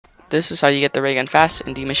This is how you get the ray gun fast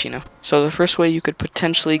in D.I.E Maschine. So the first way you could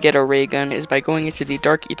potentially get a ray gun is by going into the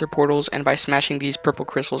dark ether portals and by smashing these purple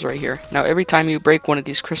crystals right here. Now every time you break one of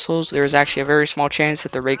these crystals, there is actually a very small chance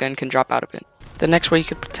that the ray gun can drop out of it. The next way you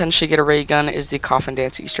could potentially get a ray gun is the coffin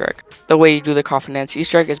dance Easter egg. The way you do the coffin dance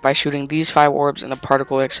Easter egg is by shooting these 5 orbs in the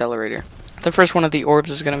particle accelerator. The first one of the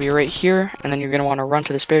orbs is going to be right here, and then you're going to want to run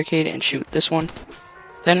to this barricade and shoot this one.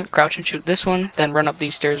 Then crouch and shoot this one, then run up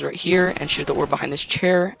these stairs right here and shoot the orb behind this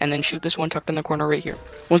chair, and then shoot this one tucked in the corner right here.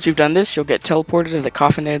 Once you've done this, you'll get teleported to the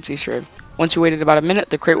coffin dance Easter egg. Once you waited about a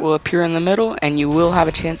minute, the crate will appear in the middle, and you will have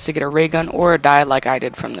a chance to get a ray gun or a die like I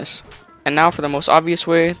did from this. And now for the most obvious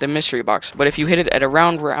way, the mystery box. But if you hit it at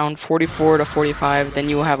around round 44 to 45, then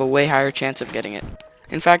you will have a way higher chance of getting it.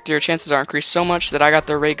 In fact, your chances are increased so much that I got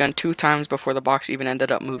the ray gun 2 times before the box even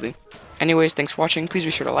ended up moving. Anyways, thanks for watching, please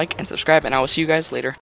be sure to like and subscribe, and I will see you guys later.